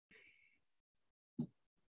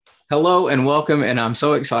Hello and welcome. And I'm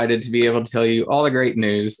so excited to be able to tell you all the great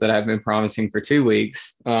news that I've been promising for 2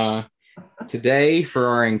 weeks. Today, for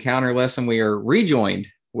our encounter lesson, we are rejoined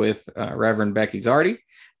with Reverend Becky Zardy.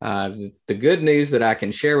 The good news that I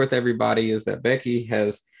can share with everybody is that Becky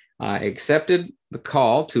has accepted the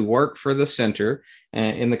call to work for the center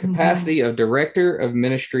in the capacity of Director of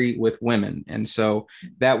Ministry with Women. And so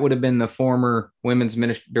that would have been the former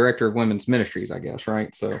Director of Women's Ministries, I guess,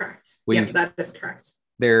 right? So correct. Yeah, that is correct.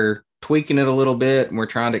 They're tweaking it a little bit and we're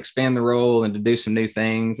trying to expand the role and to do some new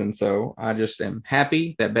things. And so I just am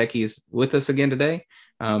happy that Becky's with us again today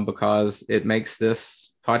because it makes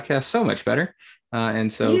this podcast so much better.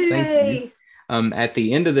 And so thank you. At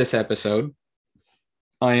the end of this episode,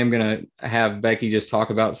 I am going to have Becky just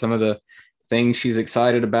talk about some of the things she's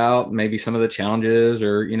excited about, maybe some of the challenges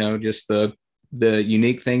or, just the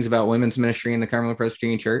unique things about women's ministry in the Cumberland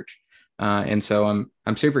Presbyterian Church. And so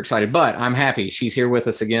I'm super excited, but I'm happy she's here with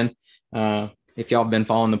us again. If y'all have been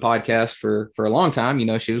following the podcast for a long time,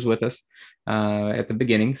 she was with us at the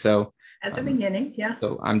beginning. So at the beginning, yeah.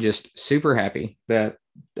 So I'm just super happy that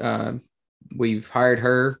we've hired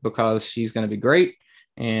her because she's going to be great,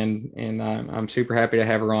 and I'm super happy to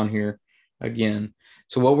have her on here again.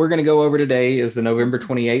 So what we're going to go over today is the November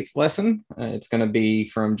 28th lesson. It's going to be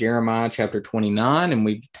from Jeremiah chapter 29, and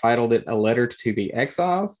we've titled it "A Letter to the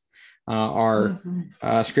Exiles." Our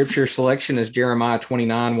scripture selection is Jeremiah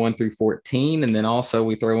 29, 1 through 14. And then also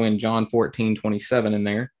we throw in John 14, 27 in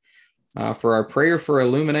there. For our prayer for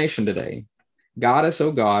illumination today, guide us,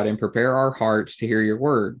 O God, and prepare our hearts to hear your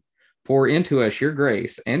word. Pour into us your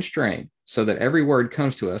grace and strength so that every word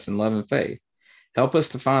comes to us in love and faith. Help us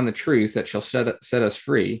to find the truth that shall set us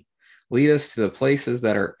free. Lead us to the places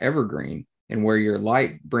that are evergreen and where your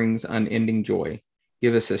light brings unending joy.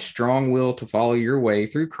 Give us a strong will to follow your way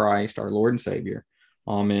through Christ, our Lord and Savior.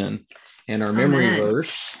 Amen. And our memory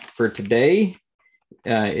verse for today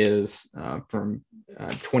is from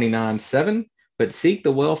 29:7. But seek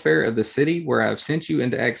the welfare of the city where I have sent you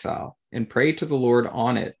into exile, and pray to the Lord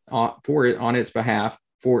on its behalf,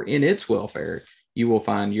 for in its welfare you will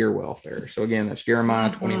find your welfare. So again, that's Jeremiah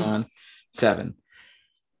 29:7.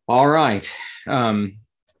 All right.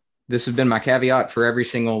 This has been my caveat for every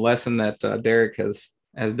single lesson that Derek has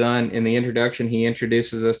done. In the introduction, he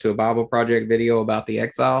introduces us to a Bible Project video about the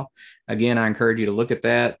exile. Again, I encourage you to look at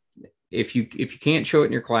that. If you can't show it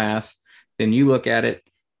in your class, then you look at it,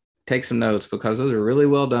 take some notes, because those are really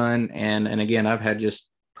well done. And again, I've had just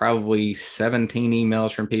probably 17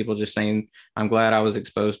 emails from people just saying, I'm glad I was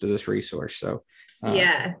exposed to this resource. So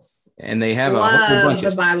yes. And they have a whole bunch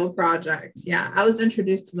of the Bible Project. Yeah, I was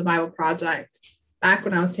introduced to the Bible Project back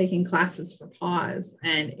when I was taking classes for Pause,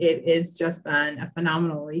 and it is just been a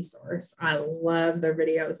phenomenal resource. I love their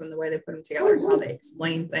videos and the way they put them together and how they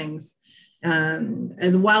explain things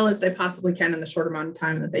as well as they possibly can in the short amount of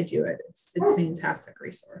time that they do it. It's a fantastic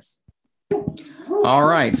resource. All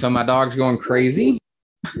right, so my dog's going crazy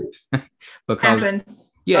because happens.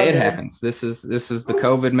 Yeah, it happens. This is the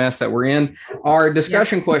COVID mess that we're in. Our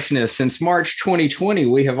discussion question is, since March 2020,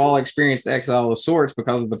 we have all experienced exile of sorts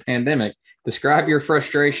because of the pandemic. Describe your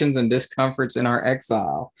frustrations and discomforts in our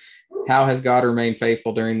exile. How has God remained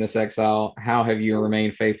faithful during this exile? How have you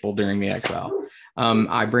remained faithful during the exile?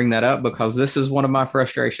 I bring that up because this is one of my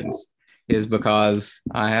frustrations, is because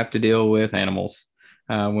I have to deal with animals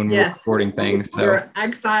when we're recording things. So you're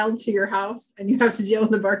exiled to your house and you have to deal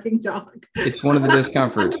with a barking dog. It's one of the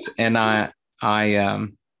discomforts. And I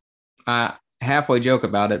halfway joke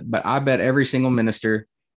about it, but I bet every single minister,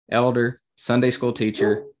 elder, Sunday school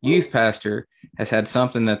teacher, youth pastor has had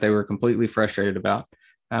something that they were completely frustrated about.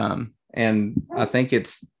 And I think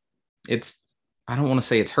it's, I don't want to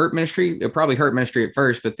say it's hurt ministry. It probably hurt ministry at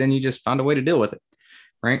first, but then you just find a way to deal with it.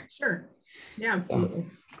 Right. Sure. Yeah, absolutely.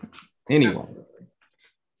 Anyway. Absolutely.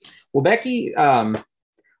 Well, Becky,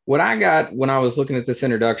 what I got when I was looking at this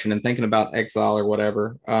introduction and thinking about exile or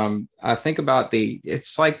whatever, I think about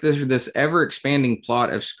it's like this ever expanding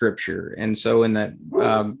plot of scripture. And so in that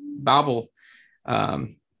Bible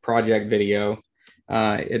project video,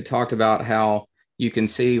 it talked about how you can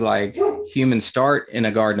see like humans start in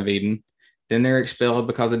a Garden of Eden, then they're expelled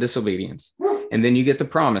because of disobedience. And then you get the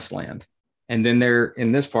promised land. And then they're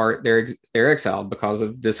exiled because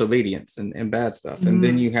of disobedience and bad stuff. Mm-hmm. And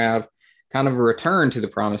then you have kind of a return to the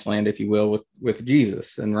promised land, if you will, with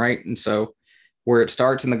Jesus. And right. And so where it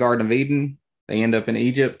starts in the Garden of Eden, they end up in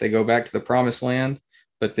Egypt, they go back to the promised land,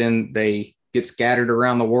 but then they get scattered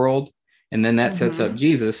around the world. And then that sets up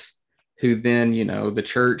Jesus, who then, the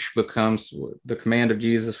church becomes, the command of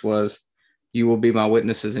Jesus was, you will be my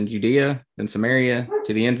witnesses in Judea and Samaria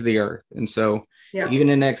to the ends of the earth. And so even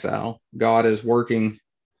in exile, God is working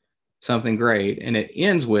something great. And it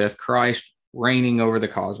ends with Christ reigning over the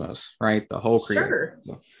cosmos, right? The whole creation. Sure.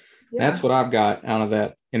 So Yeah. that's what I've got out of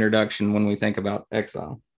that introduction when we think about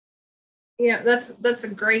exile. Yeah, that's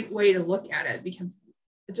a great way to look at it, because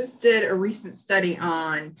I just did a recent study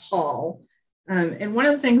on Paul. And one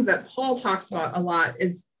of the things that Paul talks about a lot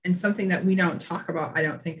is, and something that we don't talk about, I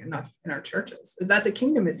don't think, enough in our churches, is that the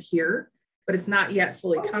kingdom is here, but it's not yet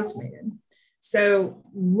fully consummated. So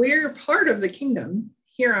we're part of the kingdom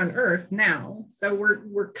here on earth now. So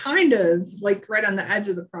we're kind of like right on the edge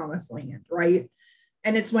of the promised land, right?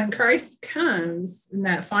 And it's when Christ comes in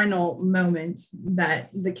that final moment that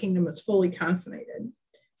the kingdom is fully consummated.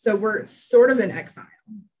 So we're sort of in exile,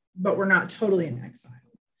 but we're not totally in exile.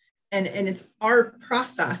 And it's our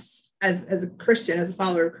process as a Christian, as a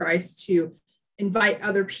follower of Christ, to invite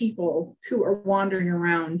other people who are wandering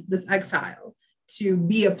around this exile to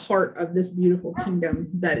be a part of this beautiful kingdom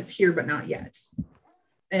that is here but not yet.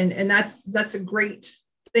 And that's a great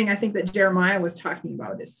thing, I think, that Jeremiah was talking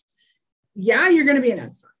about is, yeah, you're going to be in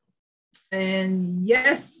exile. And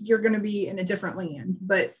yes, you're going to be in a different land,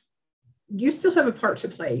 but you still have a part to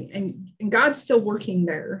play, and God's still working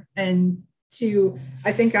there. And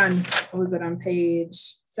I think on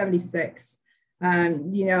page 76,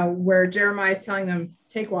 where Jeremiah is telling them,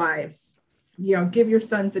 take wives, give your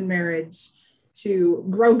sons in marriage, to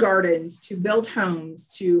grow gardens, to build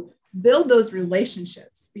homes, to build those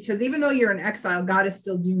relationships, because even though you're in exile, God is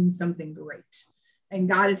still doing something great, and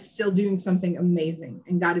God is still doing something amazing,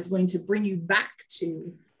 and God is going to bring you back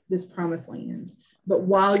to this promised land. But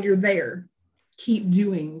while you're there, keep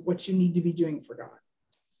doing what you need to be doing for God.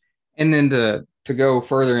 And then to go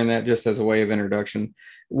further in that, just as a way of introduction,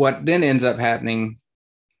 what then ends up happening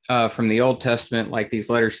from the Old Testament, like these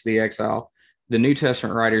letters to the exile, the New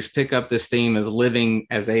Testament writers pick up this theme as living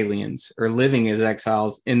as aliens or living as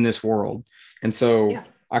exiles in this world. And so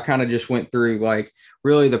I kind of just went through, like,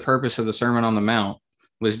 really the purpose of the Sermon on the Mount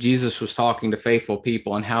was Jesus was talking to faithful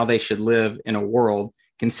people and how they should live in a world,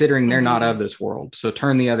 considering they're not of this world. So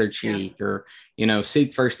turn the other cheek, or,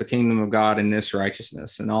 seek first the kingdom of God and this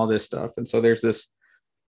righteousness and all this stuff. And so there's this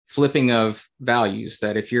flipping of values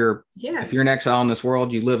that if you're an exile in this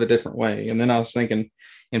world, you live a different way. And then I was thinking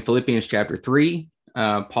in Philippians chapter 3,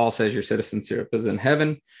 Paul says your citizenship is in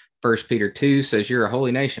heaven. 1 Peter 2 says you're a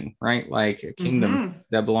holy nation, right? Like a kingdom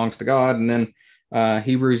that belongs to God. And then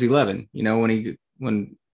Hebrews 11,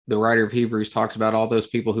 when the writer of Hebrews talks about all those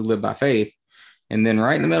people who live by faith. And then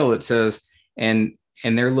right in the middle, it says, and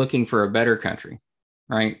they're looking for a better country,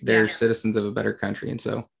 right? They're citizens of a better country. And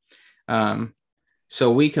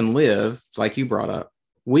so we can live, like you brought up,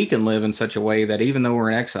 we can live in such a way that even though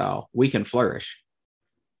we're in exile, we can flourish.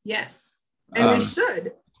 Yes. And we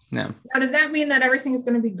should. Yeah. Now, does that mean that everything is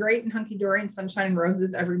going to be great and hunky-dory and sunshine and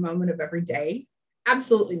roses every moment of every day?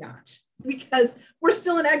 Absolutely not, because we're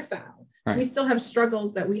still in exile. Right. We still have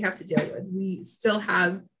struggles that we have to deal with. We still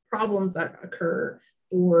have problems that occur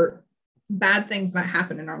or bad things that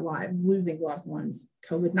happen in our lives, losing loved ones.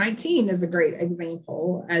 COVID-19 is a great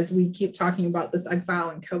example, as we keep talking about this exile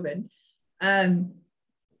and COVID.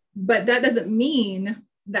 But that doesn't mean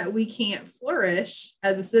that we can't flourish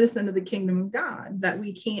as a citizen of the kingdom of God, that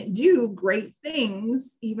we can't do great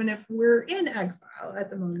things, even if we're in exile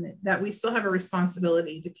at the moment, that we still have a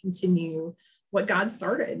responsibility to continue what God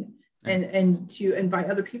started and to invite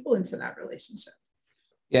other people into that relationship.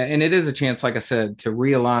 Yeah, and it is a chance, like I said, to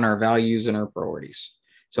realign our values and our priorities.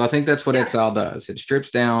 So I think that's what exile does. It strips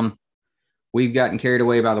down. We've gotten carried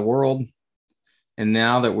away by the world. And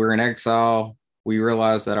now that we're in exile, we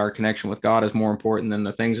realize that our connection with God is more important than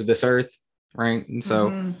the things of this earth, right? And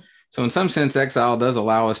so, so in some sense, exile does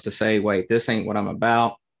allow us to say, wait, this ain't what I'm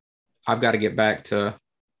about. I've got to get back to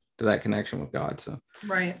that connection with God. So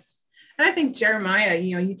right. And I think Jeremiah,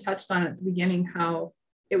 you touched on at the beginning how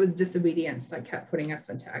it was disobedience that kept putting us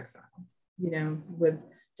into exile. With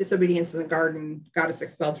disobedience in the garden, got us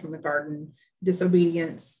expelled from the garden.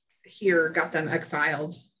 Disobedience here got them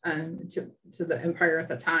exiled to the empire at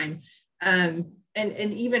the time. And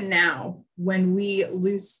even now, when we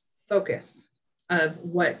lose focus of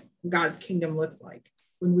what God's kingdom looks like,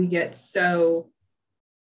 when we get so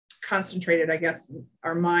concentrated, I guess,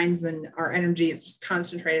 our minds and our energy is just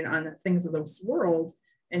concentrated on the things of this world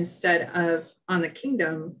instead of on the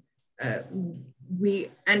kingdom, we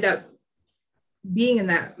end up being in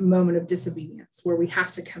that moment of disobedience where we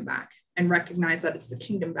have to come back and recognize that it's the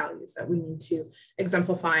kingdom values that we need to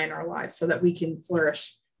exemplify in our lives so that we can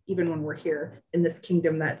flourish even when we're here in this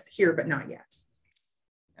kingdom that's here but not yet.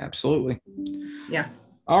 Absolutely. Yeah.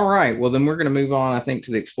 All right. Well, then we're going to move on, I think,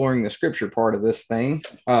 to the exploring the scripture part of this thing.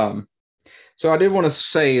 So I did want to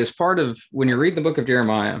say, as part of when you read the book of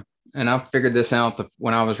Jeremiah, and I figured this out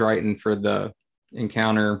when I was writing for the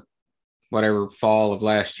encounter, whatever, fall of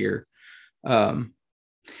last year.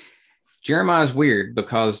 Jeremiah is weird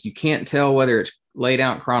because you can't tell whether it's laid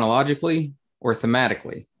out chronologically or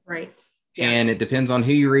thematically. Right. Yeah. And it depends on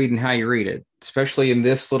who you read and how you read it, especially in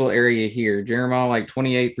this little area here, Jeremiah like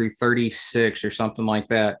 28 through 36 or something like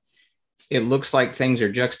that. It looks like things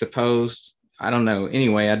are juxtaposed. I don't know.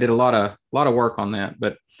 Anyway, I did a lot of work on that,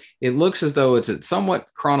 but it looks as though it's somewhat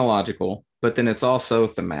chronological, but then it's also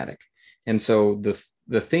thematic. And so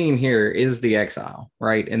the theme here is the exile,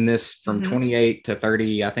 right? And this from 28 to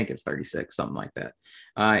 30, I think it's 36, something like that.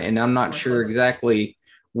 And I'm not sure exactly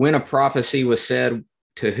when a prophecy was said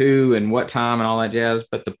to who and what time and all that jazz,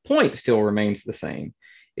 but the point still remains the same.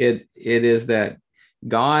 It is that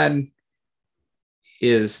God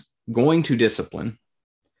is going to discipline,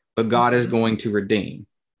 but God is going to redeem.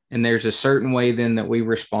 And there's a certain way then that we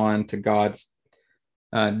respond to God's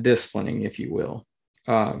disciplining, if you will.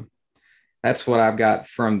 That's what I've got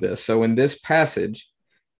from this. So in this passage,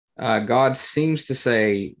 God seems to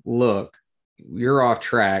say, look, you're off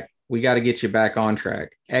track. We got to get you back on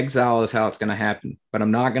track. Exile is how it's going to happen, but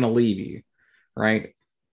I'm not going to leave you, right?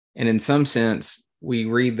 And in some sense, we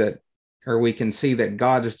read that, or we can see that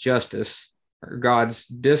God's justice, or God's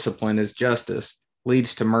discipline is justice,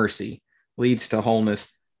 leads to mercy, leads to wholeness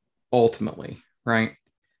ultimately, right?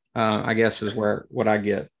 I guess is what I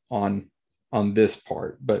get on this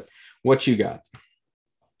part. But what you got?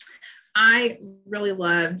 I really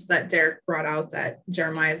loved that Derek brought out that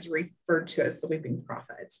Jeremiah is referred to as the weeping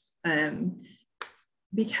prophet.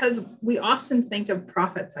 Because we often think of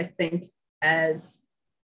prophets, I think, as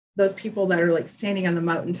those people that are like standing on the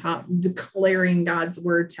mountaintop declaring God's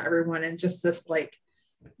word to everyone, and just this like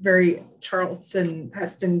very Charlton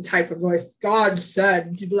Heston type of voice, God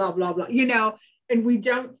said, blah, blah, blah, and we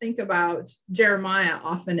don't think about Jeremiah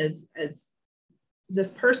often as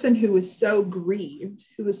this person who was so grieved,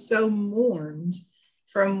 who was so mourned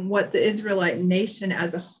from what the Israelite nation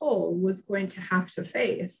as a whole was going to have to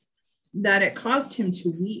face, that it caused him to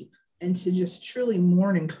weep and to just truly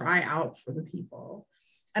mourn and cry out for the people.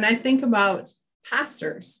 And I think about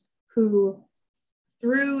pastors who,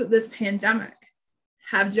 through this pandemic,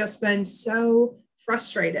 have just been so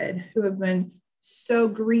frustrated, who have been so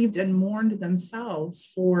grieved and mourned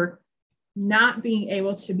themselves for not being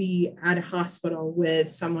able to be at a hospital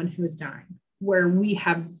with someone who is dying, where we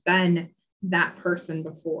have been that person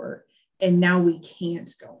before, and now we can't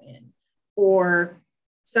go in. Or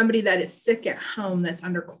somebody that is sick at home that's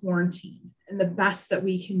under quarantine, and the best that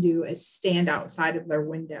we can do is stand outside of their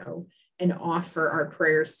window and offer our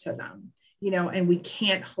prayers to them, and we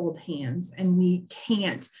can't hold hands and we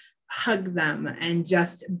can't hug them and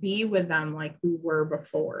just be with them like we were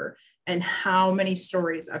before. And how many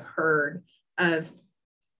stories I've heard of,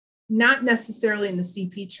 not necessarily in the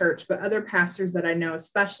CP church, but other pastors that I know,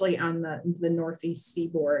 especially on the Northeast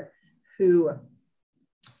Seaboard, who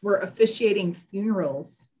were officiating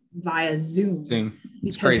funerals via Zoom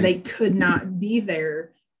because they could not be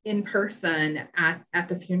there in person at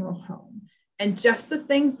the funeral home. And just the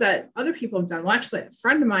things that other people have done. Well, actually, a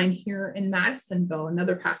friend of mine here in Madisonville,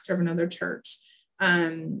 another pastor of another church,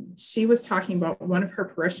 she was talking about one of her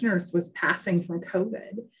parishioners was passing from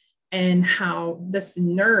COVID, and how this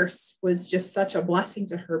nurse was just such a blessing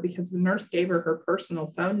to her, because the nurse gave her personal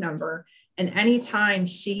phone number. And anytime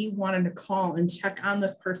she wanted to call and check on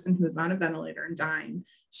this person who was on a ventilator and dying,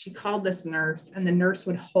 she called this nurse, and the nurse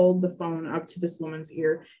would hold the phone up to this woman's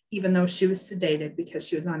ear, even though she was sedated because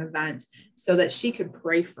she was on a vent, so that she could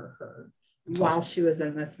pray for her while she was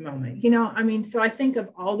in this moment. So I think of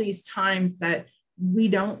all these times that we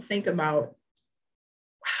don't think about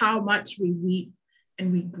how much we weep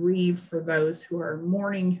and we grieve for those who are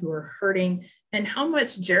mourning, who are hurting, and how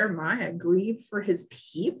much Jeremiah grieved for his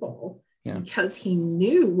people, because he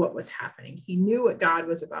knew what was happening. He knew what God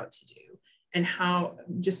was about to do, and how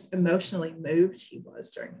just emotionally moved he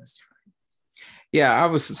was during this time. Yeah, I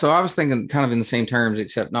was thinking kind of in the same terms,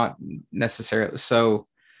 except not necessarily. So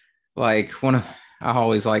like I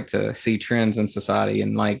always like to see trends in society,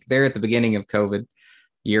 and like there at the beginning of COVID,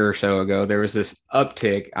 year or so ago, there was this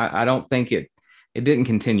uptick. I don't think it didn't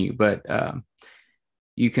continue, but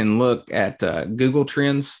you can look at Google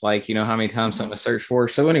Trends, like, how many times something to search for.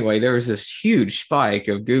 So anyway, there was this huge spike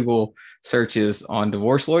of Google searches on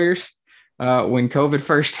divorce lawyers when COVID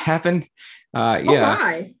first happened.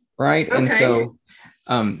 Why? Right. Okay. And so,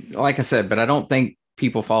 like I said, but I don't think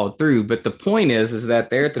people followed through. But the point is that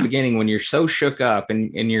there at the beginning, when you're so shook up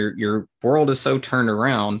and your world is so turned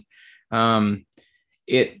around,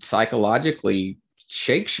 it psychologically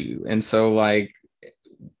shakes you. And so like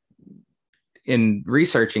in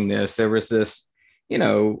researching this, there was this,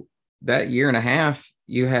 that year and a half,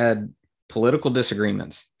 you had political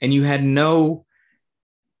disagreements, and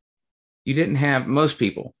most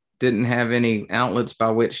people didn't have any outlets by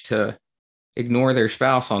which to ignore their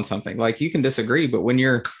spouse on something. Like, you can disagree, but when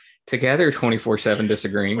you're together 24/7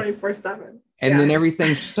 disagreeing, 24/7, and then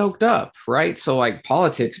everything's stoked up, right? So like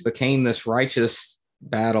politics became this righteous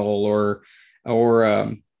battle, or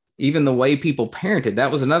even the way people parented,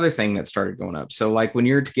 that was another thing that started going up. So like when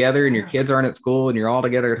you're together and your kids aren't at school and you're all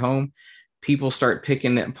together at home, people start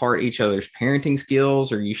picking apart each other's parenting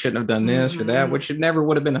skills, or you shouldn't have done this or that, which never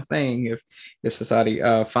would have been a thing if society,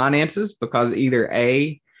 finances, because either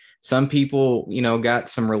some people, got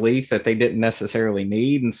some relief that they didn't necessarily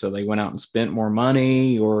need, and so they went out and spent more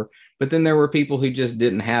money, but then there were people who just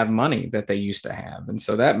didn't have money that they used to have, and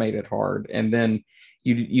so that made it hard. And then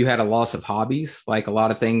you had a loss of hobbies. Like, a lot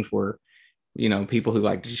of things were, people who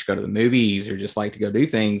like to just go to the movies or just like to go do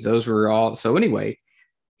things. Those were all. So anyway,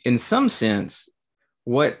 in some sense,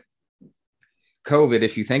 what COVID,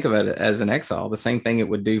 if you think about it as an exile, the same thing it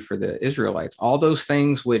would do for the Israelites, all those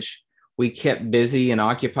things which we kept busy and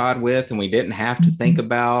occupied with, and we didn't have to think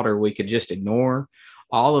about, or we could just ignore,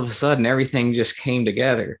 all of a sudden, everything just came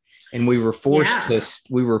together, and we were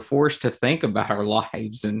forced to think about our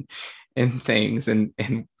lives and things. And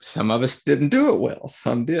some of us didn't do it well,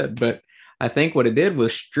 some did, but I think what it did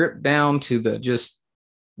was strip down to the just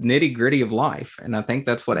nitty gritty of life. And I think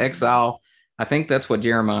that's what I think that's what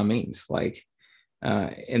Jeremiah means. Like,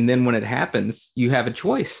 and then when it happens, you have a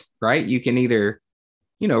choice, right? You can either,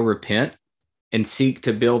 repent and seek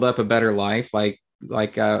to build up a better life. Like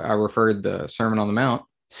I referred the Sermon on the Mount,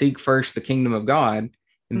 seek first the kingdom of God,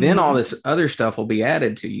 and then all this other stuff will be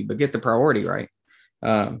added to you, but get the priority right.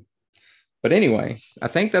 But anyway, I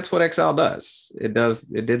think that's what exile does. It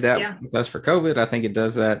did that with us for COVID. I think it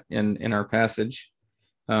does that in our passage.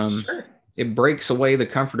 Sure. It breaks away the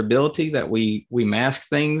comfortability that we mask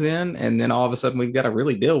things in, and then all of a sudden we've got to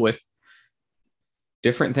really deal with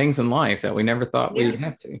different things in life that we never thought we'd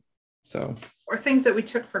have to. So, or things that we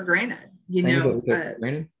took for granted,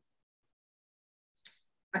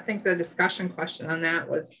 I think the discussion question on that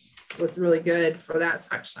was really good for that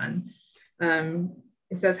section.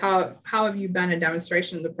 It says, how have you been a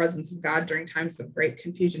demonstration of the presence of God during times of great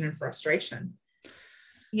confusion and frustration?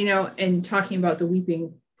 And talking about the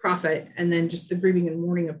weeping prophet, and then just the grieving and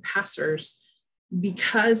mourning of pastors,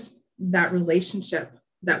 because that relationship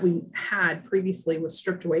that we had previously was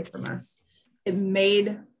stripped away from us. It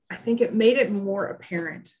made it more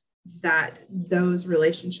apparent that those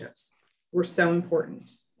relationships were so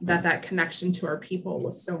important, that connection to our people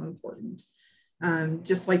was so important.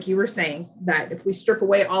 Just like you were saying, that if we strip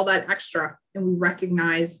away all that extra and we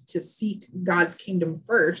recognize to seek God's kingdom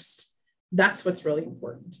first, that's what's really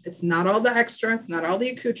important. It's not all the extra, it's not all the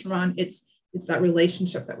accoutrement, it's that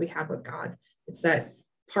relationship that we have with God. It's that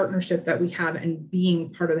partnership that we have, and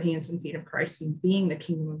being part of the hands and feet of Christ and being the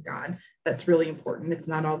kingdom of God. That's really important. It's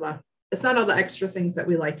not all the extra things that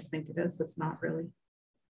we like to think it is. It's not really.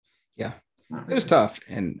 Yeah. It's not really. It was tough.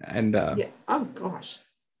 And yeah. Oh gosh.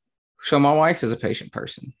 So my wife is a patient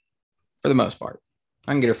person for the most part.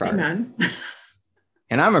 I can get her fired. Amen.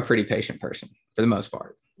 And I'm a pretty patient person for the most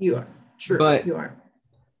part. You are. True. But you are.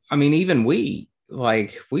 I mean, even we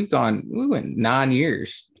went 9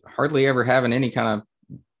 years, hardly ever having any kind of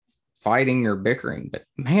fighting or bickering. But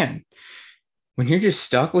man, when you're just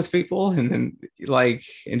stuck with people, and then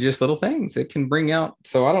and just little things, it can bring out.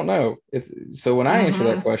 So I don't know. So when I answer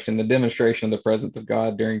that question, the demonstration of the presence of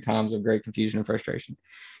God during times of great confusion and frustration,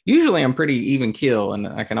 usually I'm pretty even keel, and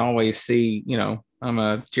I can always see, I'm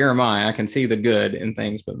a Jeremiah. I can see the good in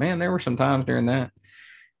things, but man, there were some times during that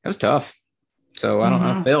it was tough. So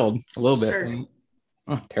I failed a little bit.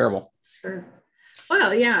 Oh, terrible. Sure.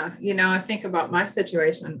 Well, yeah. I think about my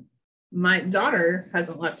situation. My daughter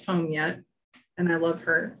hasn't left home yet, and I love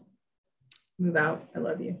her. Move out. I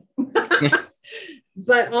love you.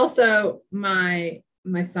 But also my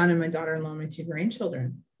son and my daughter-in-law, my 2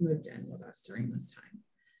 grandchildren, moved in with us during this time.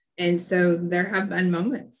 And so there have been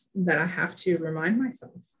moments that I have to remind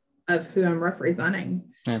myself of who I'm representing,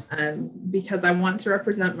 because I want to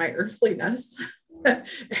represent my earthliness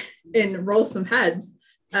and roll some heads.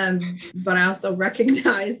 But I also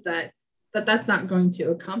recognize that that's not going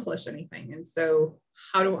to accomplish anything. And so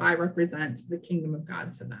how do I represent the kingdom of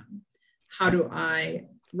God to them? How do I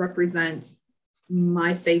represent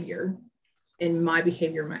my Savior in my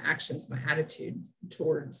behavior, my actions, my attitude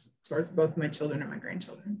towards both my children and my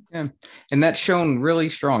grandchildren? Yeah. And that's shown really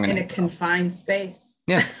strong in a confined space.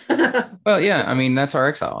 Yeah. Well, yeah. I mean, that's our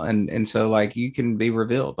exile. And so you can be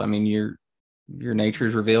revealed. I mean, your nature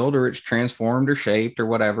is revealed, or it's transformed or shaped or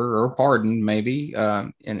whatever, or hardened maybe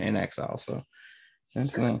in exile. So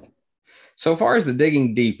that's Sure. so far as the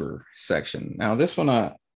digging deeper section. Now this one,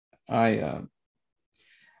 again,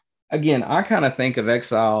 I kind of think of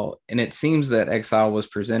exile, and it seems that exile was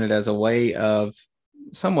presented as a way of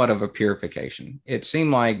somewhat of a purification. It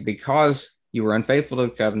seemed like because you were unfaithful to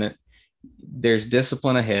the covenant, there's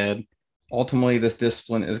discipline ahead. Ultimately, this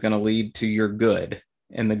discipline is going to lead to your good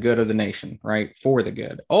and the good of the nation, right? For the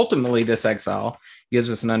good. Ultimately, this exile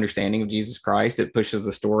gives us an understanding of Jesus Christ. It pushes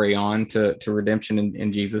the story on to redemption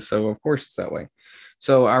in Jesus. So, of course, it's that way.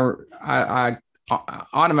 So, I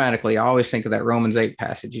automatically, I always think of that Romans 8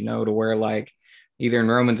 passage, to where like either in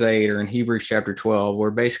Romans 8 or in Hebrews chapter 12,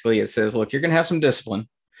 where basically it says, look, you're going to have some discipline.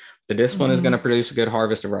 The discipline is going to produce a good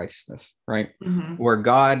harvest of righteousness, right? Where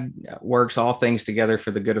God works all things together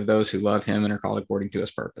for the good of those who love him and are called according to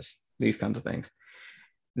his purpose, these kinds of things.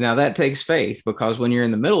 Now that takes faith, because when you're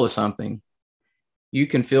in the middle of something, you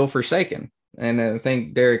can feel forsaken. And I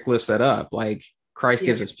think Derek lifts that up. Like Christ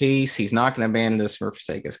gives us peace. He's not going to abandon us or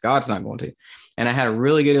forsake us. God's not going to. And I had a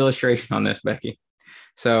really good illustration on this, Becky.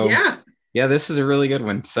 So yeah, this is a really good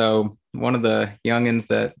one. So one of the youngins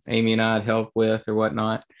that Amy and I had helped with or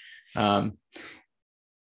whatnot,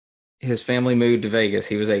 his family moved to Vegas.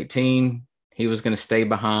 He was 18. He was going to stay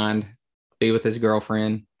behind, be with his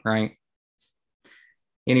girlfriend, right?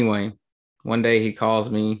 Anyway, one day he calls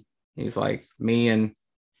me. He's like, me and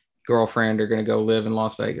girlfriend are going to go live in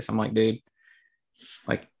Las Vegas. I'm like, dude,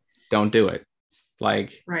 like, don't do it.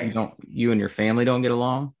 Like, you and your family don't get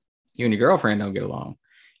along. You and your girlfriend don't get along.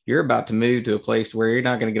 You're about to move to a place where you're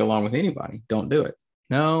not going to get along with anybody. Don't do it.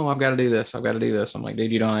 No, I've got to do this. I've got to do this. I'm like,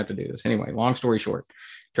 dude, you don't have to do this. Anyway, long story short,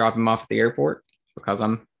 drop him off at the airport because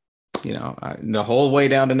I'm, the whole way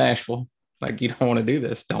down to Nashville. Like, you don't want to do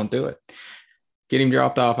this. Don't do it. Get him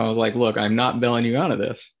dropped off. I was like, look, I'm not bailing you out of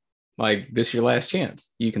this. Like, this is your last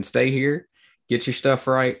chance. You can stay here, get your stuff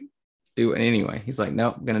right, do it anyway. He's like,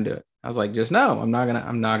 nope, I'm gonna do it. I was like, just no, I'm not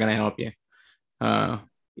gonna help you.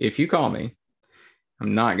 If you call me,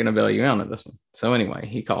 I'm not gonna bail you out of this one. So anyway,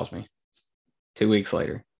 he calls me 2 weeks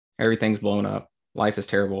later. Everything's blown up. Life is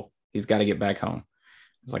terrible. He's got to get back home.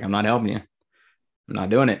 I was like, I'm not helping you. I'm not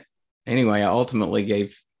doing it. Anyway, I ultimately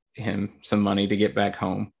gave him some money to get back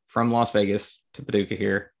home from Las Vegas to Paducah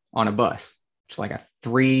here on a bus. It's like a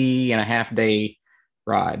 3.5 day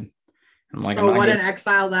ride. I'm like, what an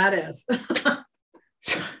exile that is.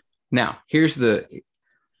 Now, here's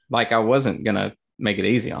I wasn't going to make it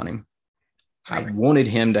easy on him. Right. I wanted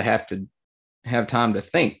him to have time to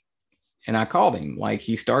think. And I called him. Like,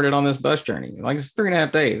 he started on this bus journey. Like, it's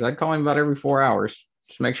 3.5 days. I'd call him about every 4 hours.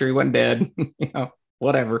 Just make sure he wasn't dead,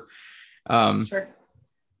 whatever. Sure.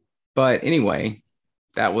 But anyway,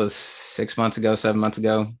 that was 6 months ago, 7 months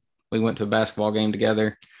ago. We went to a basketball game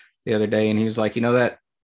together the other day, and he was like, that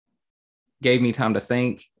gave me time to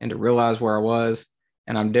think and to realize where I was,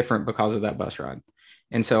 and I'm different because of that bus ride.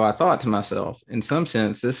 And so I thought to myself, in some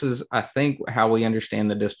sense, this is, I think, how we understand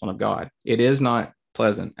the discipline of God. It is not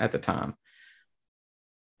pleasant at the time,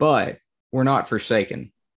 but we're not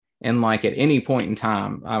forsaken. And like at any point in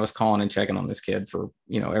time, I was calling and checking on this kid for,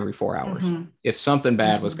 every 4 hours. If something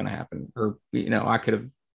bad was going to happen, or, I could have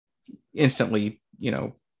instantly,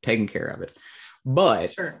 taken care of it,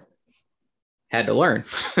 but had to learn.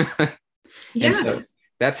 Yes. So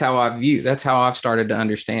that's how I've started to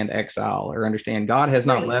understand exile, or understand God has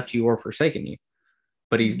not left you or forsaken you,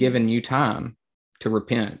 but he's given you time to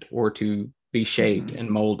repent or to be shaped and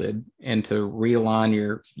molded and to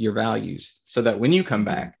realign your values, so that when you come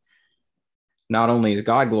back, not only is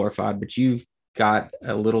God glorified, but you've got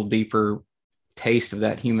a little deeper taste of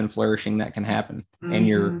that human flourishing that can happen. And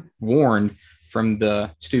you're warned from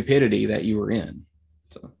the stupidity that you were in.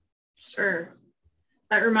 So. Sure.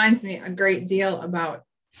 That reminds me a great deal about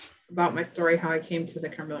my story, how I came to the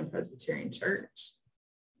Cumberland Presbyterian Church,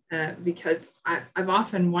 because I've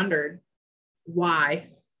often wondered why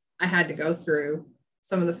I had to go through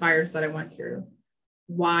some of the fires that I went through.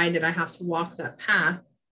 Why did I have to walk that path?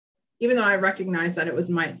 Even though I recognize that it was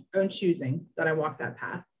my own choosing that I walked that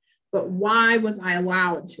path, but why was I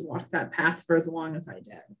allowed to walk that path for as long as I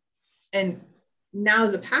did? And now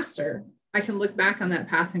as a pastor, I can look back on that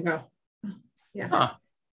path and go, oh, yeah,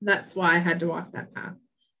 that's why I had to walk that path,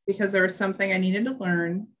 because there was something I needed to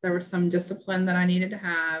learn. There was some discipline that I needed to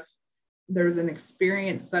have. There was an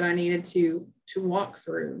experience that I needed to walk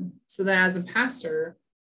through, so that as a pastor,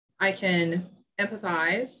 I can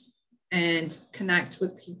empathize and connect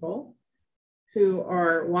with people who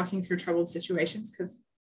are walking through troubled situations, because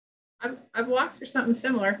I've walked through something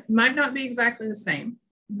similar. Might not be exactly the same,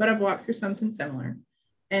 but I've walked through something similar.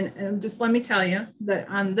 And just let me tell you that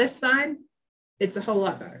on this side, it's a whole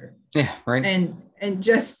lot better. Yeah, right. And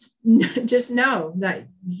just know that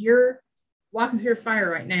you're walking through fire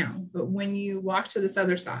right now. But when you walk to this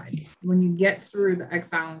other side, when you get through the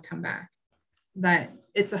exile and come back, that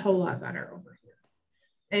it's a whole lot better over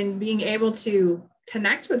here. And being able to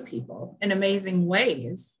connect with people in amazing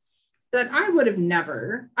ways that I would have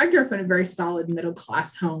never. I grew up in a very solid middle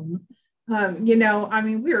class home. We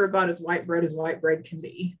were about as white bread can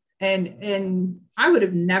be. And I would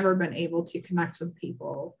have never been able to connect with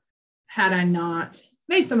people had I not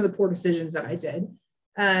made some of the poor decisions that I did.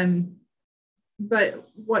 But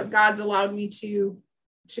what God's allowed me to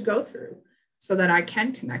go through so that I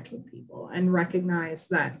can connect with people and recognize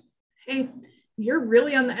that, hey, you're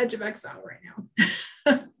really on the edge of exile right now.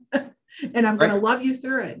 And I'm going to love you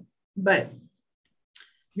through it, but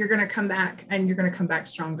you're going to come back, and you're going to come back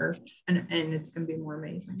stronger, and it's going to be more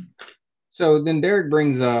amazing. So then Derek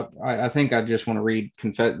brings up, I think I just want to read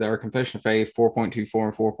our Confession of Faith 4.24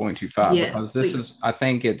 and 4.25, because this is, I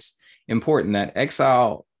think it's important that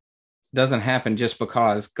exile doesn't happen just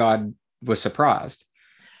because God was surprised.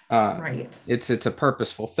 Right. It's a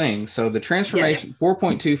purposeful thing. So the transformation,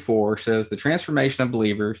 4.24 says the transformation of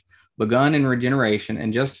believers begun in regeneration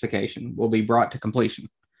and justification will be brought to completion.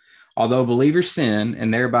 Although believers sin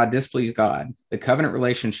and thereby displease God, the covenant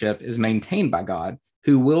relationship is maintained by God,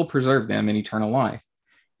 who will preserve them in eternal life.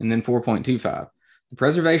 And then 4.25, the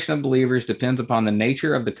preservation of believers depends upon the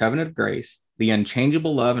nature of the covenant of grace, the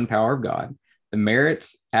unchangeable love and power of God, the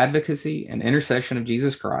merits, advocacy, and intercession of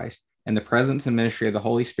Jesus Christ, and the presence and ministry of the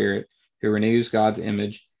Holy Spirit, who renews God's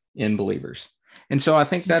image in believers. And so I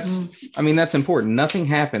think that's important. Nothing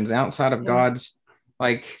happens outside of God's,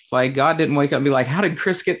 like God didn't wake up and be like, how did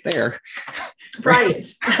Chris get there? Right.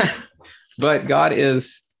 But God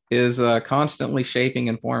is constantly shaping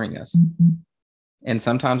and forming us. And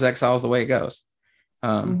sometimes exile is the way it goes.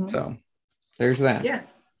 So there's that.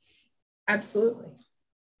 Yes, absolutely.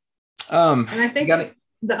 And I think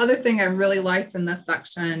the other thing I really liked in this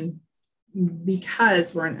section,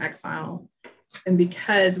 because we're in exile and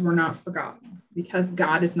because we're not forgotten, because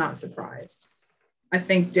God is not surprised. I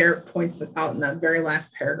think Derek points this out in that very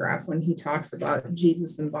last paragraph when he talks about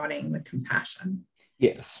Jesus embodying the compassion.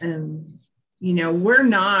 Yes. We're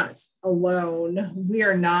not alone. We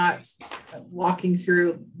are not walking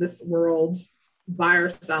through this world by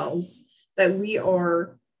ourselves, that we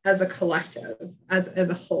are as a collective, as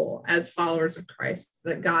a whole, as followers of Christ,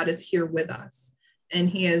 that God is here with us. And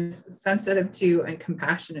he is sensitive to and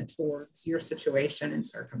compassionate towards your situation and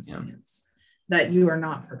circumstance, that you are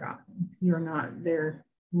not forgotten. You're not there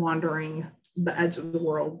wandering the edge of the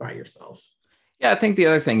world by yourself. Yeah, I think the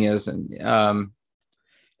other thing is, and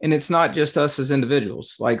it's not just us as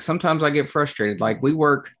individuals. Like sometimes I get frustrated. Like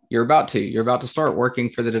you're about to start working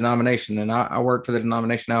for the denomination. And I work for the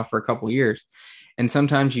denomination now for a couple of years. And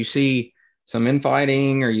sometimes you see some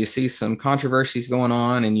infighting or you see some controversies going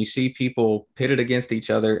on and you see people pitted against each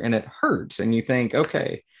other and it hurts. And you think,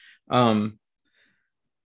 okay,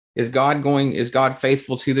 is God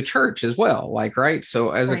faithful to the church as well? Like, right. So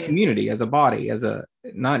as a community, as a body,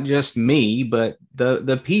 not just me, but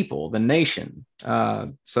the people, the nation.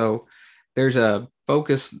 So there's a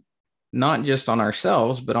focus, not just on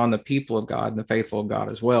ourselves, but on the people of God and the faithful of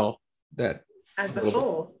God as well. That as a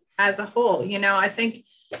whole, I think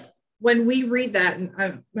when we read that, and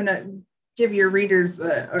I'm going to give your readers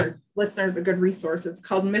or listeners a good resource. It's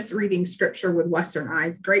called Misreading Scripture with Western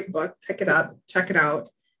Eyes. Great book. Pick it up. Check it out.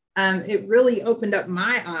 It really opened up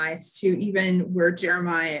my eyes to even where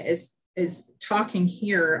Jeremiah is talking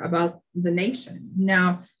here about the nation.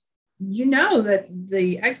 Now, that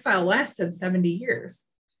the exile lasted 70 years.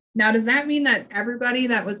 Now, does that mean that everybody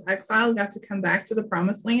that was exiled got to come back to the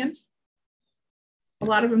promised land? A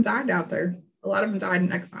lot of them died out there. A lot of them died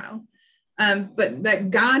in exile. But that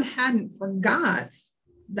God hadn't forgot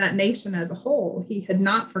that nation as a whole. He had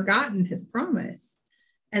not forgotten his promise.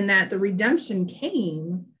 And that the redemption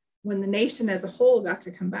came when the nation as a whole got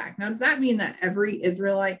to come back. Now, does that mean that every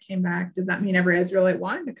Israelite came back? Does that mean every Israelite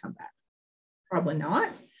wanted to come back? Probably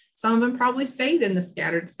not. Some of them probably stayed in the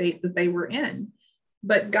scattered state that they were in.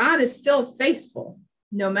 But God is still faithful.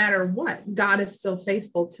 No matter what, God is still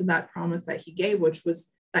faithful to that promise that he gave, which was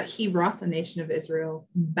that he brought the nation of Israel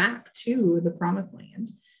back to the promised land.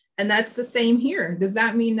 And that's the same here. Does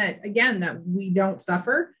that mean that, again, that we don't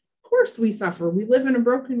suffer? Of course we suffer. We live in a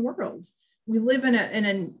broken world. We live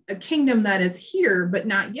in a kingdom that is here, but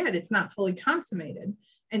not yet. It's not fully consummated.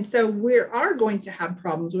 And so we are going to have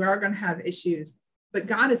problems. We are going to have issues, but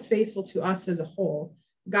God is faithful to us as a whole.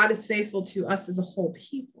 God is faithful to us as a whole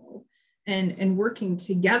people, and working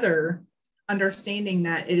together understanding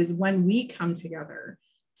that it is when we come together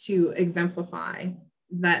to exemplify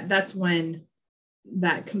that's when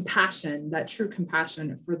that compassion, that true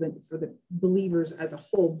compassion for the believers as a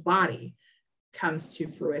whole body comes to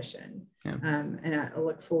fruition. Yeah. And I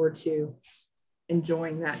look forward to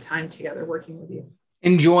enjoying that time together working with you.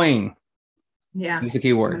 Enjoying. Yeah. Is the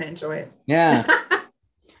key word. I'm going to enjoy it. Yeah.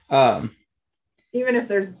 Even if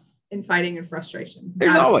there's infighting and frustration.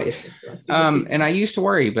 There's always. And I used to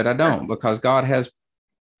worry, but I don't, because God has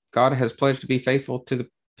pledged to be faithful to the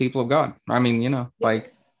people of God. I mean, yes. Like,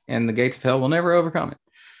 and the gates of hell will never overcome it.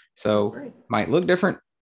 So might look different,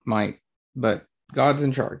 but God's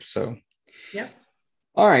in charge. So, yep.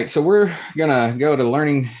 All right. So we're going to go to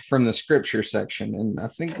learning from the scripture section. And I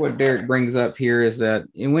think what Derek brings up here is that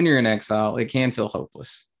when you're in exile, it can feel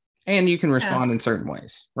hopeless and you can respond in certain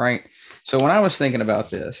ways. Right. So when I was thinking about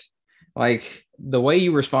this, like the way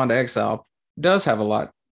you respond to exile does have a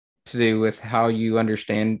lot to do with how you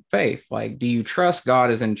understand faith. Like, do you trust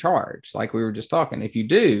God is in charge? Like we were just talking. If you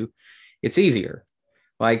do, it's easier.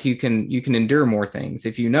 Like you can endure more things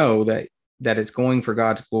if you know that it's going for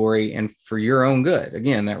God's glory and for your own good.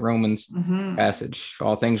 Again, that Romans passage,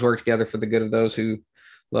 all things work together for the good of those who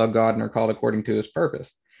love God and are called according to his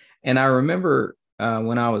purpose. And I remember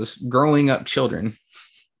when I was growing up children,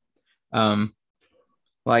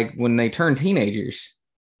 like when they turn teenagers,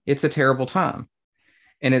 it's a terrible time.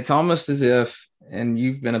 And it's almost as if, and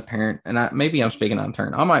you've been a parent, and maybe I'm speaking out of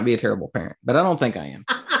turn. I might be a terrible parent, but I don't think I am.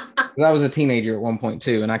 I was a teenager at one point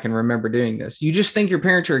too, and I can remember doing this. You just think your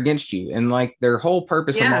parents are against you, and like their whole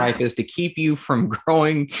purpose in life is to keep you from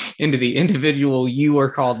growing into the individual you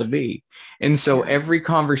are called to be. And so every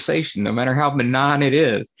conversation, no matter how benign it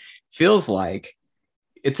is, feels like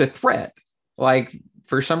it's a threat. Like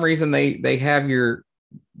for some reason they have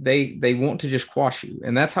they want to just quash you.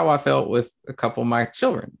 And that's how I felt with a couple of my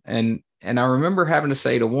children. And I remember having to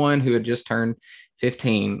say to one who had just turned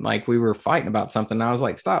 15, like we were fighting about something. And I was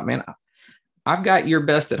like, stop, man. I've got your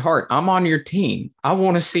best at heart. I'm on your team. I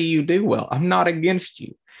want to see you do well. I'm not against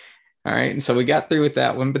you. All right. And so we got through with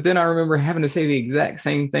that one. But then I remember having to say the exact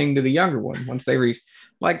same thing to the younger one once they reached,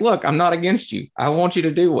 like, look, I'm not against you. I want you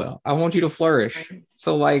to do well. I want you to flourish.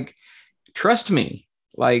 So like, trust me,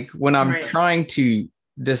 like when I'm trying to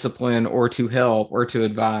discipline or to help or to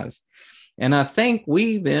advise. And I think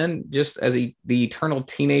we then, just as the eternal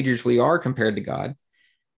teenagers we are compared to God,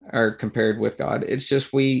 or compared with God, it's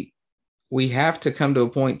just we have to come to a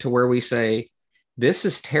point to where we say, this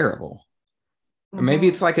is terrible. Or maybe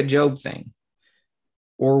it's like a Job thing,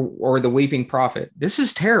 or the weeping prophet. This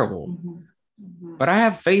is terrible. But I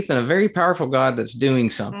have faith in a very powerful God that's doing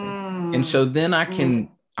something. And so then I can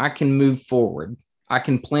move forward. I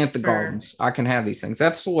can plant the gardens. I can have these things.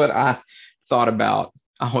 That's what I thought about.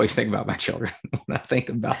 I always think about my children when I think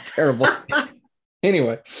about terrible things.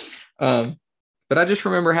 Anyway, but I just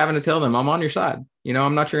remember having to tell them, I'm on your side.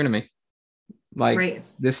 I'm not your enemy. Like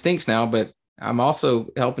this stinks now, but I'm also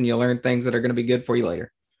helping you learn things that are going to be good for you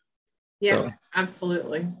later. Yeah,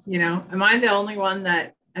 absolutely. Am I the only one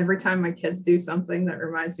that every time my kids do something that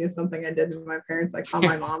reminds me of something I did with my parents, I call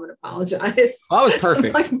my mom and apologize? I was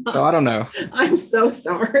perfect. Like, so I don't know. I'm so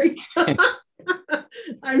sorry.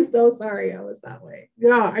 I'm so sorry I was that way.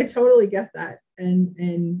 Yeah, I totally get that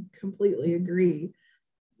and completely agree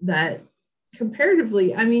that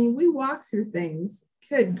comparatively, I mean, we walk through things.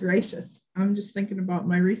 Good gracious. I'm just thinking about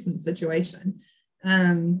my recent situation,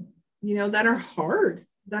 that are hard,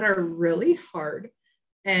 that are really hard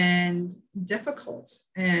and difficult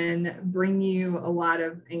and bring you a lot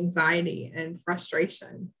of anxiety and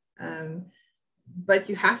frustration. But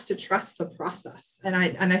you have to trust the process. And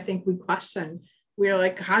I think we're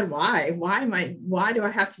like, God, why do I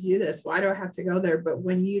have to do this? Why do I have to go there? But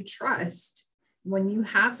when you trust, when you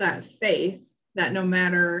have that faith that no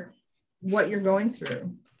matter what you're going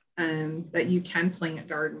through, that you can plant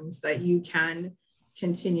gardens, that you can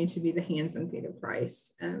continue to be the hands and feet of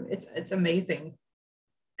Christ. It's amazing.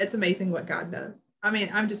 It's amazing what God does. I mean,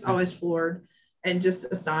 I'm just always floored and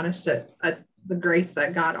just astonished at the grace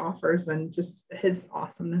that God offers and just his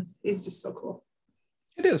awesomeness. He's just so cool.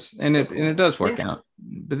 It is. And it does work out.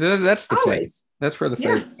 But that's the faith. That's where the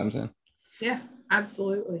faith comes in. Yeah,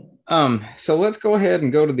 absolutely. So let's go ahead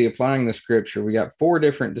and go to the applying the scripture. We got 4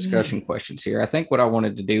 different discussion questions here. I think what I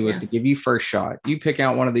wanted to do was to give you first shot. You pick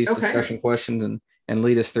out one of these discussion questions and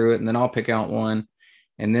lead us through it. And then I'll pick out one.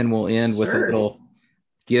 And then we'll end with a little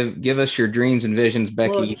give us your dreams and visions,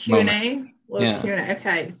 Becky. Q&A. Q&A.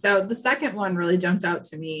 Okay. So the second one really jumped out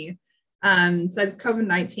to me. Says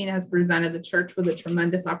COVID-19 has presented the church with a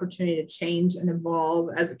tremendous opportunity to change and evolve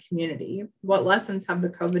as a community. What lessons have the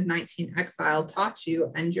COVID-19 exile taught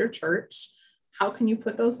you and your church? How can you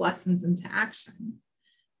put those lessons into action?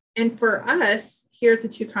 And for us here at the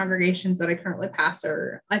two congregations that I currently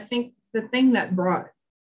pastor, I think the thing that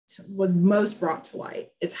was most brought to light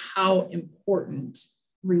is how important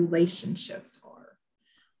relationships are,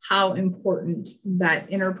 how important that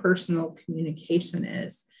interpersonal communication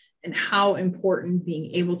is, and how important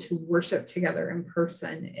being able to worship together in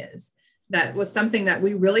person is. That was something that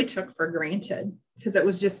we really took for granted, because it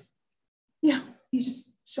was just, you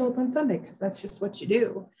just show up on Sunday because that's just what you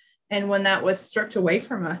do. And when that was stripped away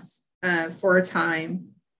from us for a time,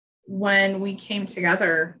 when we came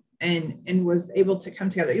together and was able to come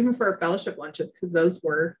together, even for our fellowship lunches, because those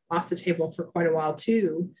were off the table for quite a while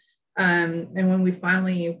too. And when we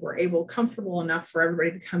finally were comfortable enough for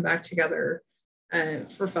everybody to come back together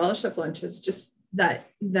for fellowship lunches, just that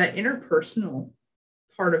interpersonal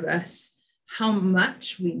part of us, how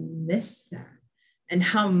much we missed that, and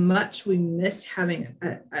how much we missed having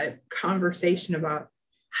a conversation about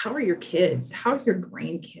how are your kids, how are your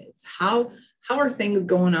grandkids, how are things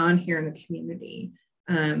going on here in the community.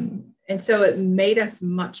 And so it made us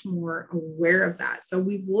much more aware of that. So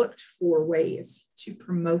we've looked for ways to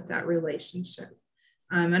promote that relationship.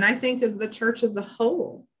 And I think as the church as a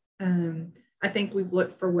whole, I think we've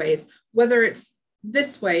looked for ways, whether it's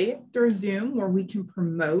this way through Zoom, where we can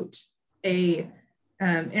promote a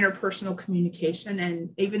interpersonal communication.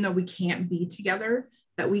 And even though we can't be together,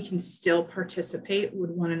 that we can still participate with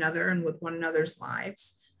one another and with one another's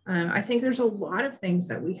lives. I think there's a lot of things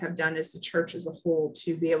that we have done as the church as a whole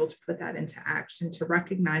to be able to put that into action, to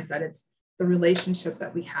recognize that it's the relationship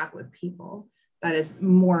that we have with people that is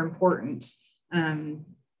more important than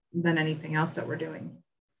anything else that we're doing.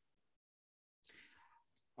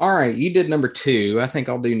 All right. You did number 2. I think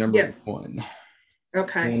I'll do number 1.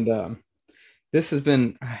 Okay. And this has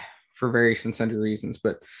been for various and sundry reasons,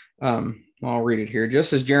 but I'll read it here.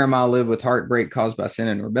 Just as Jeremiah lived with heartbreak caused by sin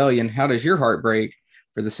and rebellion, how does your heart break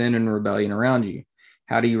for the sin and rebellion around you?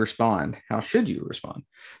 How do you respond? How should you respond?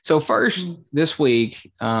 So first, this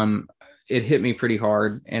week, it hit me pretty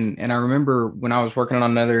hard. And I remember when I was working on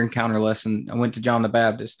another encounter lesson, I went to John the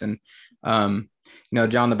Baptist, and John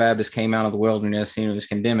the Baptist came out of the wilderness and he was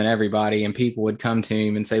condemning everybody, and people would come to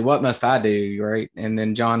him and say, "What must I do?" Right. And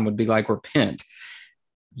then John would be like, "Repent.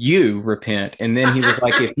 You repent." And then he was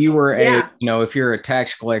like, if you were if you're a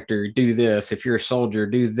tax collector, do this. If you're a soldier,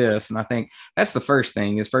 do this. And I think that's the first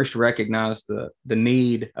thing, is first to recognize the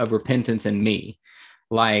need of repentance in me.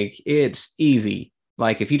 Like, it's easy.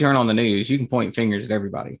 Like, if you turn on the news, you can point fingers at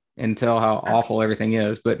everybody and tell how awful everything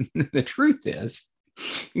is. But the truth is,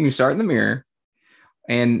 you can start in the mirror.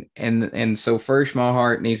 And so first, my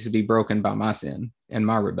heart needs to be broken by my sin and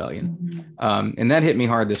my rebellion. And that hit me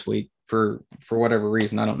hard this week. For whatever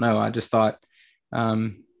reason, I don't know. I just thought,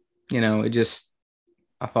 I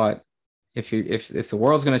thought if the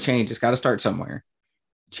world's going to change, it's got to start somewhere.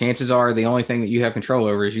 Chances are the only thing that you have control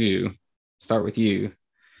over is you. Start with you.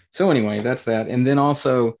 So anyway, that's that. And then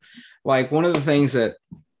also, like, one of the things that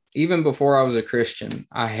even before I was a Christian,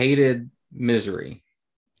 I hated misery.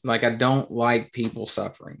 Like, I don't like people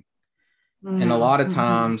suffering. And a lot of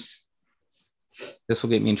times, this will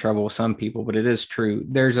get me in trouble with some people, but it is true.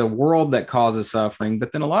 There's a world that causes suffering,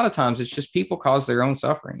 but then a lot of times it's just people cause their own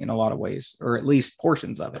suffering in a lot of ways, or at least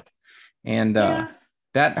portions of it. And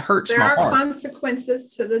that hurts my heart. There are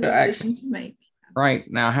consequences to the decision to make. Right.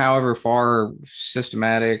 Now, however far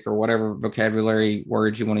systematic or whatever vocabulary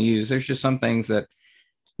words you want to use, there's just some things that,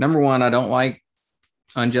 number one, I don't like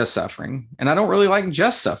unjust suffering. And I don't really like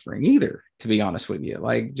just suffering either, to be honest with you.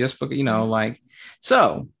 Like, just,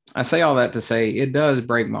 so I say all that to say it does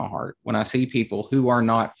break my heart when I see people who are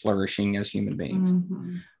not flourishing as human beings,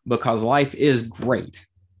 because life is great.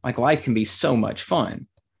 Like, life can be so much fun.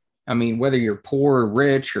 I mean, whether you're poor or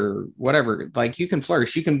rich or whatever, like, you can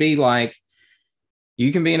flourish. You can be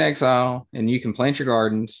an exile, and you can plant your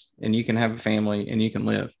gardens, and you can have a family, and you can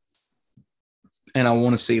live. And I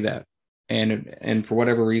want to see that. And for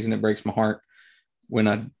whatever reason, it breaks my heart when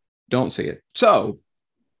I don't see it. So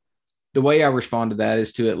the way I respond to that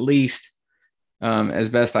is to at least, as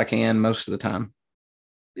best I can most of the time,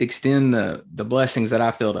 extend the blessings that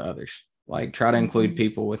I feel to others. Like, try to include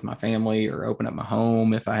people with my family, or open up my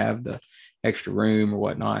home if I have the extra room or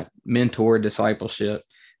whatnot, mentor, discipleship,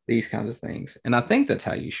 these kinds of things. And I think that's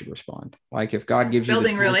how you should respond. Like, if God gives you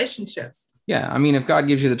building relationships. Yeah. I mean, if God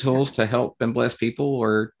gives you the tools to help and bless people,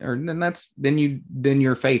 or then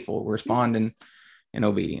you're faithful, respond in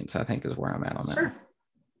obedience, I think, is where I'm at on that. Sure.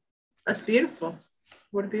 That's beautiful.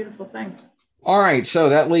 What a beautiful thing. All right. So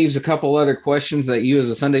that leaves a couple other questions that you as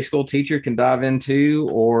a Sunday school teacher can dive into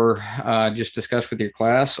or just discuss with your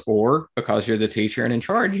class, or because you're the teacher and in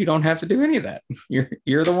charge, you don't have to do any of that.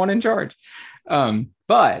 You're the one in charge.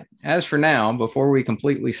 But as for now, before we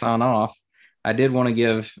completely sign off, I did want to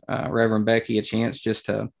give Reverend Becky a chance just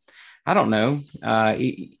to, I don't know,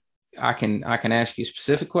 I can ask you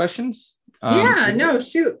specific questions.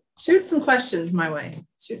 Shoot some questions my way.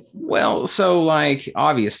 Well, so like,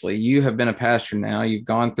 obviously you have been a pastor now. You've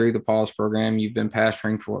gone through the pause program. You've been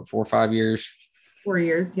pastoring for what, 4 or 5 years? 4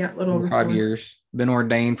 years. Yeah. A little over 5 years. Been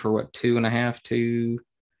ordained for what, 2.5, 2?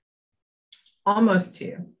 Almost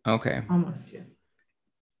 2. Okay. Almost 2.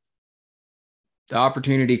 The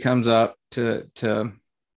opportunity comes up to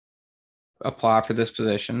apply for this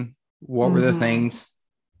position. What were the things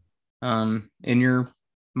in your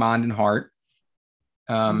mind and heart?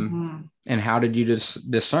 And how did you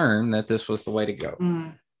discern that this was the way to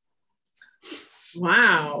go?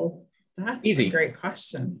 Wow. That's easy. A great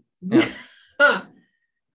question. Yeah.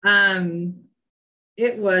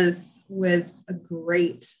 It was with a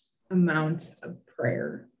great amount of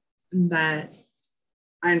prayer that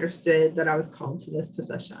I understood that I was called to this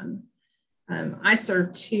position. I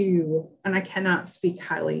serve 2, and I cannot speak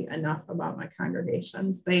highly enough about my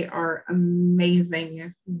congregations. They are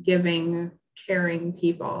amazing, giving, caring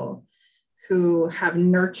people who have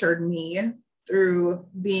nurtured me through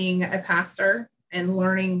being a pastor and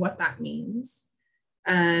learning what that means.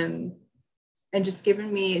 And just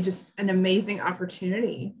given me just an amazing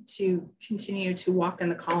opportunity to continue to walk in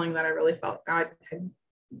the calling that I really felt God had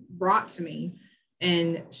brought to me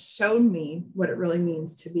and showed me what it really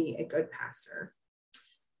means to be a good pastor.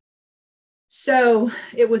 So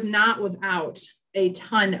it was not without a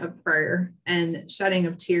ton of prayer and shedding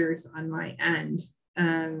of tears on my end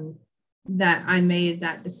that I made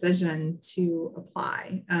that decision to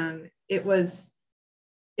apply. It was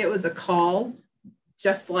a call,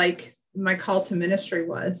 just like my call to ministry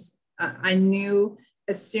was. I knew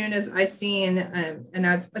as soon as I seen, and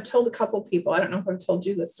I've told a couple people, I don't know if I've told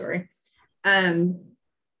you this story.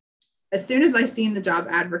 As soon as I seen the job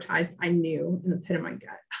advertised, I knew in the pit of my gut.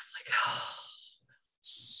 I was like,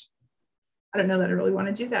 I don't know that I really want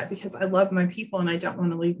to do that because I love my people and I don't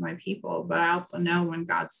want to leave my people. But I also know when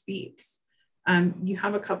God speaks, you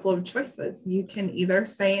have a couple of choices. You can either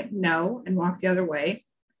say no and walk the other way,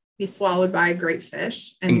 be swallowed by a great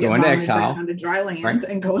fish and go into exile onto dry land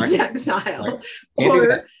and go into exile. Right.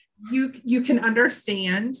 Or you can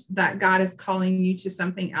understand that God is calling you to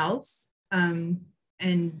something else.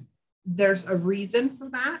 And there's a reason for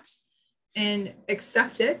that, and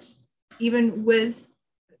accept it, even with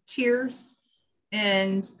tears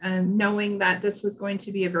and knowing that this was going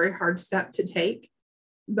to be a very hard step to take,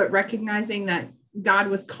 but recognizing that God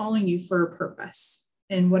was calling you for a purpose,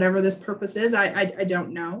 and whatever this purpose is, I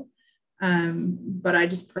don't know. But I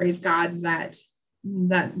just praise God that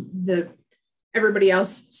everybody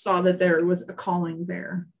else saw that there was a calling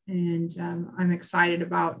there. And I'm excited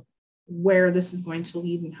about where this is going to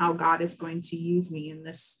lead and how God is going to use me in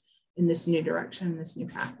this new direction, this new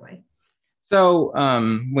pathway. So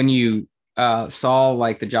when you saw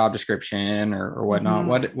like the job description or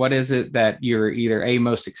whatnot, what is it that you're either A,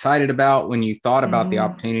 most excited about when you thought about the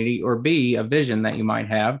opportunity, or B, a vision that you might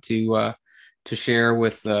have to share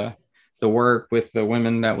with the work with the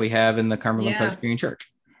women that we have in the Cumberland Presbyterian Church?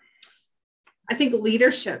 I think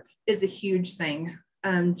leadership is a huge thing.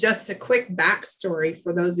 Just a quick backstory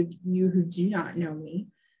for those of you who do not know me.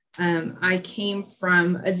 I came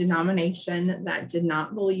from a denomination that did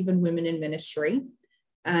not believe in women in ministry.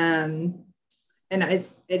 And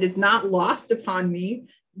it is not lost upon me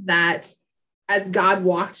that as God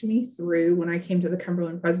walked me through when I came to the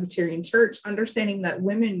Cumberland Presbyterian Church, understanding that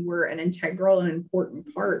women were an integral and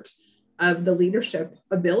important part of the leadership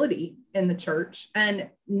ability in the church, and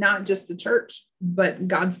not just the church, but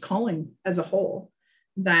God's calling as a whole,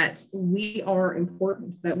 that we are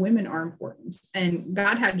important, that women are important. And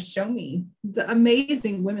God had to show me the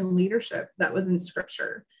amazing women leadership that was in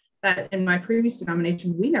scripture that in my previous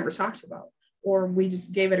denomination, we never talked about, or we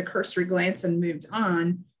just gave it a cursory glance and moved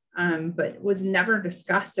on, but was never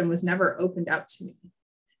discussed and was never opened up to me.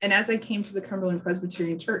 And as I came to the Cumberland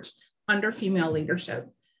Presbyterian Church under female leadership,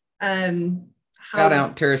 shout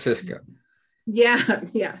out Tara Cisco. Yeah.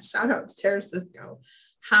 Shout out to Tara Cisco.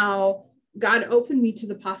 How God opened me to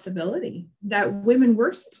the possibility that women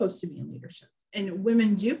were supposed to be in leadership, and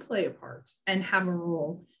women do play a part and have a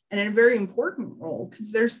role, and a very important role,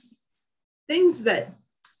 because there's things that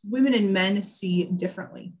women and men see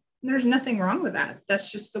differently. And there's nothing wrong with that.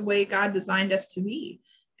 That's just the way God designed us to be.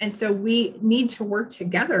 And so we need to work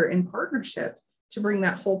together in partnership to bring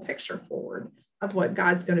that whole picture forward of what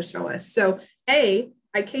God's going to show us. So I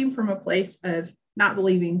came from a place of not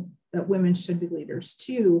believing that women should be leaders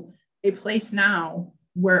to a place now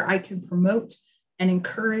where I can promote and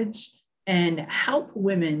encourage and help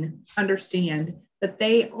women understand that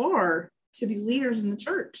they are to be leaders in the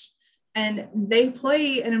church, and they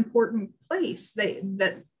play an important place.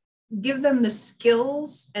 That give them the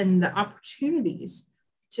skills and the opportunities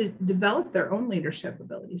to develop their own leadership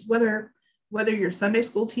abilities, whether you're a Sunday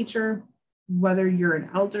school teacher, whether you're an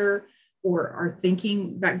elder or are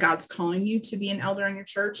thinking that God's calling you to be an elder in your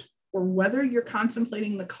church, or whether you're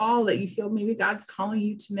contemplating the call that you feel maybe God's calling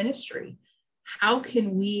you to ministry. How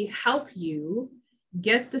can we help you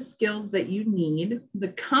get the skills that you need, the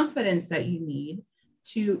confidence that you need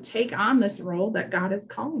to take on this role that God is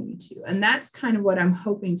calling you to? And that's kind of what I'm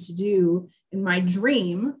hoping to do in my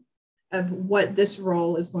dream of what this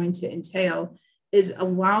role is going to entail, is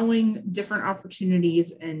allowing different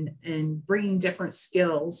opportunities and bringing different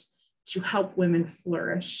skills to help women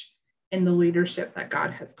flourish in the leadership that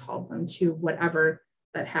God has called them to, whatever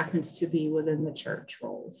that happens to be within the church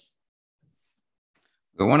roles.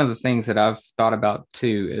 But one of the things that I've thought about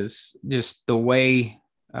too is just the way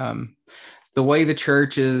the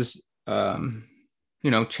church is,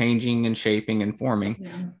 changing and shaping and forming.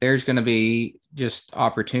 Yeah. There's going to be just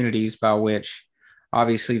opportunities by which,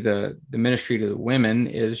 obviously, the ministry to the women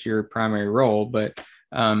is your primary role, but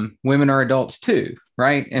women are adults too,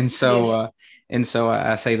 right? And so,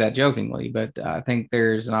 I say that jokingly, but I think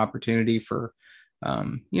there's an opportunity for,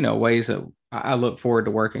 ways that I look forward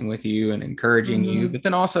to working with you and encouraging you, but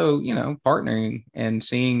then also, partnering and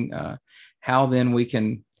seeing how then we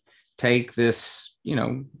can take this,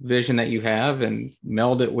 vision that you have and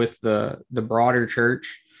meld it with the broader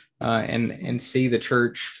church and see the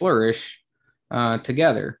church flourish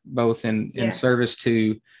together, both in service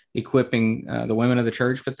to equipping the women of the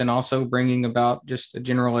church, but then also bringing about just a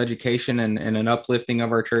general education and an uplifting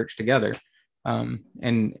of our church together,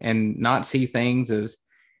 and not see things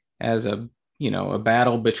as a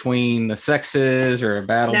battle between the sexes or a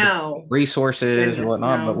battle between resources or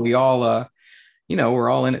whatnot, but we all, we're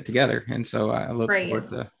all in it together. And so I look forward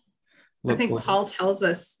to. I think Paul tells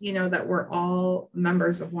us, that we're all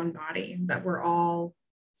members of one body, that we're all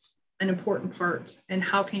an important part. And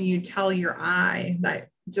how can you tell your eye that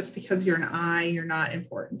just because you're an eye, you're not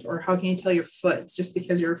important? Or how can you tell your foot just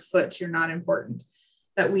because you're a foot, you're not important?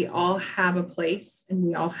 That we all have a place and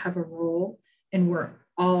we all have a role, and we're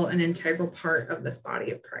all an integral part of this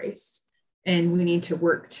body of Christ. And we need to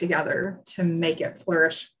work together to make it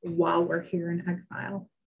flourish while we're here in exile.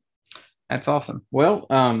 That's awesome. Well,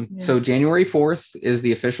 so January 4th is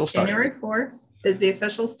the official start. January 4th is the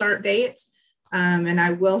official start date. And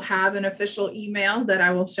I will have an official email that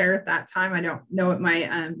I will share at that time. I don't know what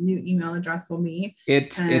my new email address will be.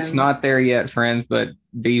 It's not there yet, friends, but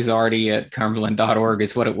B's already at cumberland.org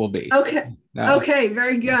is what it will be. Okay. Okay.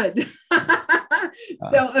 Very good.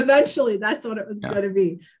 So eventually that's what it was going to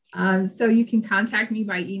be. So you can contact me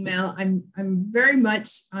by email. I'm very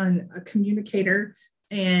much a communicator,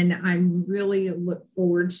 and I really look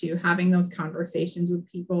forward to having those conversations with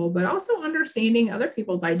people, but also understanding other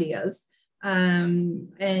people's ideas. And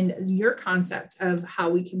your concept of how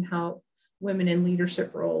we can help women in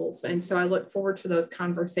leadership roles. And so I look forward to those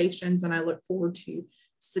conversations, and I look forward to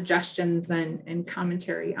suggestions and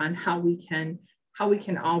commentary on how we can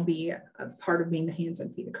all be a part of being the hands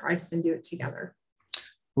and feet of Christ and do it together.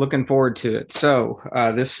 Looking forward to it. So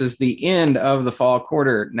this is the end of the fall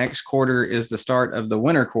quarter. Next quarter is the start of the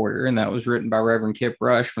winter quarter, and that was written by Reverend Kip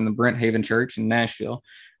Rush from the Brent Haven Church in Nashville.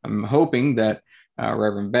 I'm hoping that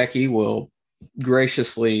Reverend Becky will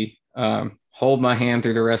graciously hold my hand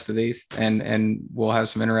through the rest of these, and we'll have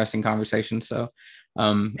some interesting conversations. So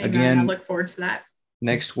again, I look forward to that.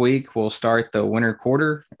 Next week, we'll start the winter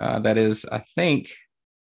quarter. That is, I think,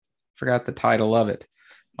 forgot the title of it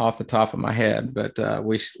off the top of my head, but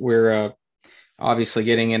we're obviously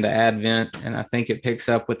getting into Advent, and I think it picks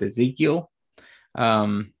up with Ezekiel.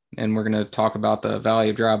 And we're going to talk about the Valley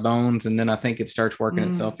of Dry Bones. And then I think it starts working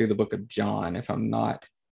itself through the book of John, if I'm not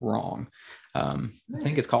wrong. I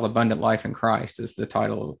think it's called Abundant Life in Christ is the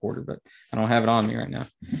title of the quarter, but I don't have it on me right now.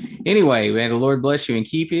 Anyway, may the Lord bless you and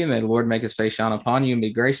keep you. May the Lord make his face shine upon you and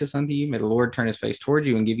be gracious unto you. May the Lord turn his face towards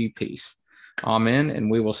you and give you peace. Amen.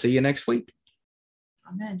 And we will see you next week.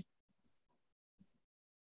 Amen.